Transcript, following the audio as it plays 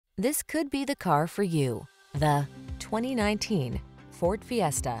This could be the car for you. The 2019 Ford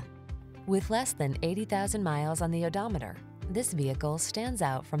Fiesta. With less than 80,000 miles on the odometer, this vehicle stands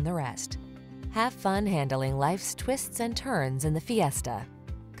out from the rest. Have fun handling life's twists and turns in the Fiesta.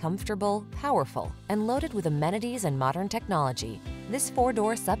 Comfortable, powerful, and loaded with amenities and modern technology, this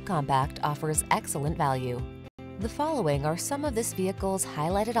four-door subcompact offers excellent value. The following are some of this vehicle's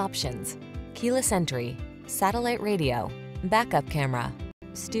highlighted options: keyless entry, satellite radio, backup camera,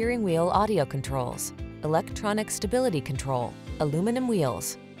 steering wheel audio controls, electronic stability control, aluminum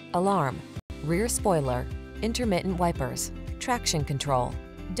wheels, alarm, rear spoiler, intermittent wipers, traction control.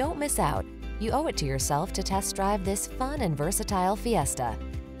 Don't miss out. You owe it to yourself to test drive this fun and versatile Fiesta.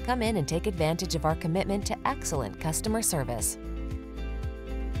 Come in and take advantage of our commitment to excellent customer service.